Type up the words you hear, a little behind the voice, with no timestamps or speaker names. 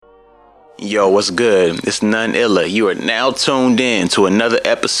Yo, what's good? It's none illa. You are now tuned in to another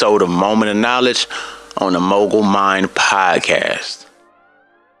episode of Moment of Knowledge on the Mogul Mind Podcast.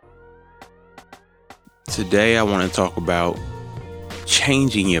 Today, I want to talk about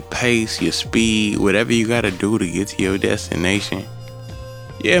changing your pace, your speed, whatever you got to do to get to your destination.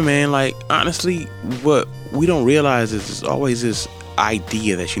 Yeah, man, like, honestly, what we don't realize is there's always this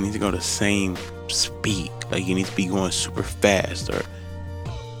idea that you need to go the same speed. Like, you need to be going super fast, or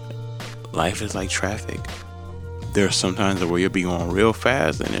life is like traffic. There's some times where you'll be going real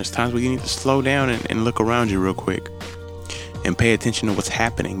fast, and there's times where you need to slow down and look around you real quick and pay attention to what's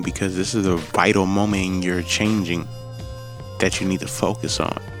happening, because this is a vital moment in your changing that you need to focus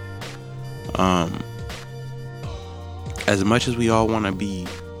on. As much as we all want to be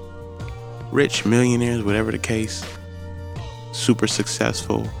rich, millionaires, whatever the case, super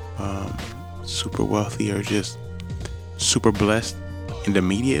successful, super wealthy, or just super blessed and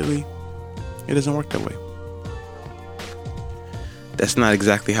immediately, it doesn't work that way. That's not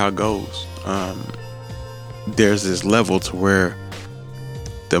exactly how it goes. There's this level to where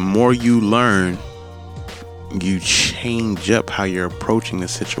the more you learn, you change up how you're approaching the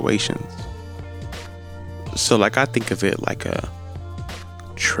situations. So, like, I think of it like a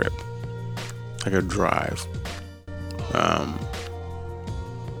trip, like a drive.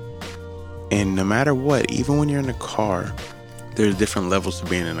 And no matter what, even when you're in a car, there's different levels to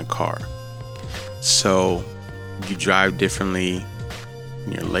being in a car. So you drive differently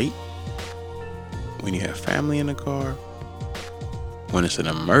when you're late, when you have family in the car, when it's an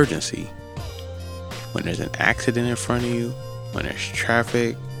emergency, when there's an accident in front of you, when there's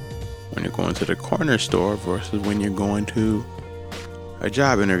traffic, when you're going to the corner store versus when you're going to a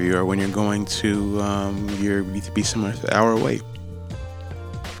job interview, or when you're going to you need to be somewhere an hour away.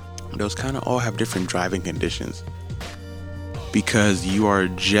 Those kind of all have different driving conditions, because you are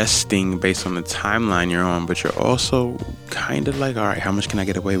adjusting based on the timeline you're on, but you're also kind of like, all right, how much can I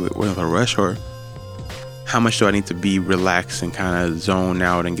get away with a rush, or how much do I need to be relaxed and kind of zone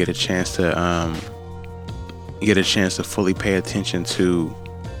out and get a chance to fully pay attention to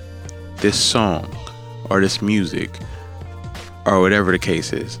this song or this music or whatever the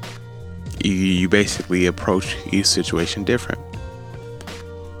case is. You basically approach each situation different.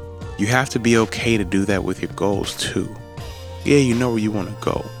 You have to be okay to do that with your goals too. Yeah, you know where you want to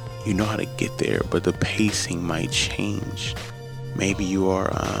go. You know how to get there, but the pacing might change. Maybe you are,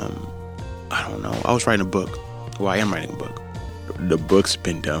 I don't know. I was writing a book. Well, I am writing a book. The book's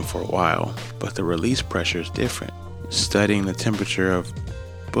been done for a while, but the release pressure is different. Studying the temperature of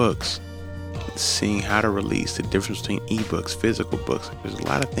books, seeing how to release, the difference between ebooks, physical books. There's a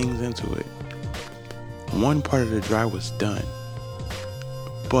lot of things into it. One part of the drive was done,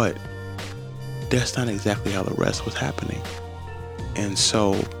 but that's not exactly how the rest was happening. And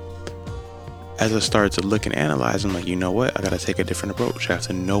so, as I started to look and analyze, I'm like, you know what? I got to take a different approach. I have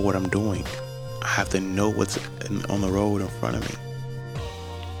to know what I'm doing. I have to know what's on the road in front of me.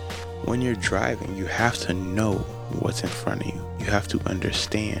 When you're driving, you have to know what's in front of you. You have to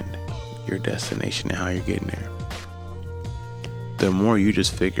understand your destination and how you're getting there. The more you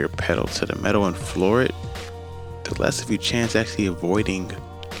just figure pedal to the metal and floor it, the less of you chance actually avoiding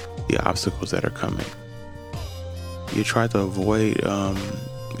the obstacles that are coming. You try to avoid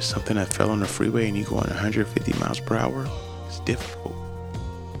something that fell on the freeway and you go on 150 miles per hour. It's difficult.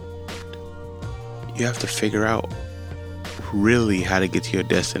 You have to figure out really how to get to your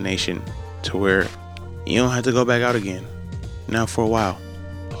destination to where you don't have to go back out again. Now for a while.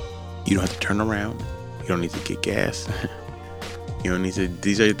 You don't have to turn around. You don't need to get gas. You don't need to.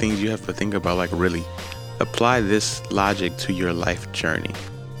 These are the things you have to think about. Like, really apply this logic to your life journey.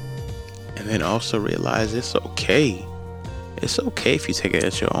 And then also realize it's okay. It's okay if you take it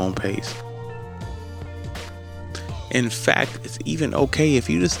at your own pace. In fact, it's even okay if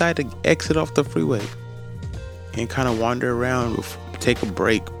you decide to exit off the freeway and kind of wander around, take a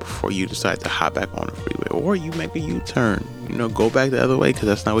break before you decide to hop back on the freeway. Or you make a U-turn, go back the other way, because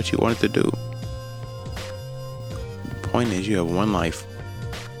that's not what you wanted to do. The point is, you have one life.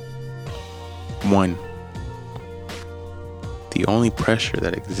 One. The only pressure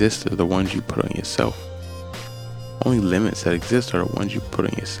that exists are the ones you put on yourself. Only limits that exist are the ones you put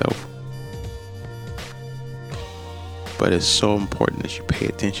on yourself. But it's so important that you pay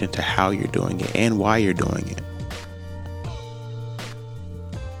attention to how you're doing it and why you're doing it.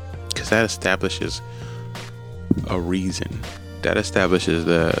 Because that establishes a reason. That establishes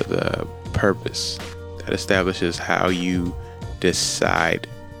the purpose. That establishes how you decide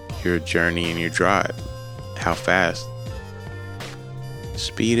your journey and your drive. How fast.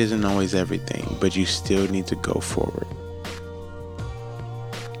 Speed isn't always everything, but you still need to go forward.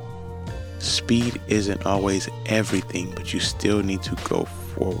 Speed isn't always everything, but you still need to go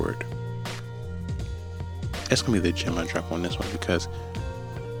forward. That's going to be the gem I drop on this one, because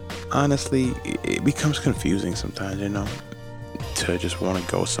honestly, it becomes confusing sometimes, to just want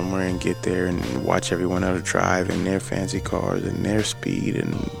to go somewhere and get there and watch everyone else drive in their fancy cars and their speed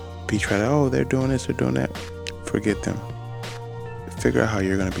and be trying to, oh, they're doing this, they're doing that. Forget them. Figure out how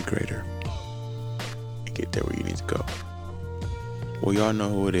you're going to be greater and get there where you need to go. Well, y'all know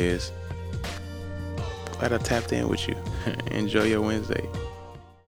who it is. Glad I tapped in with you. Enjoy your Wednesday.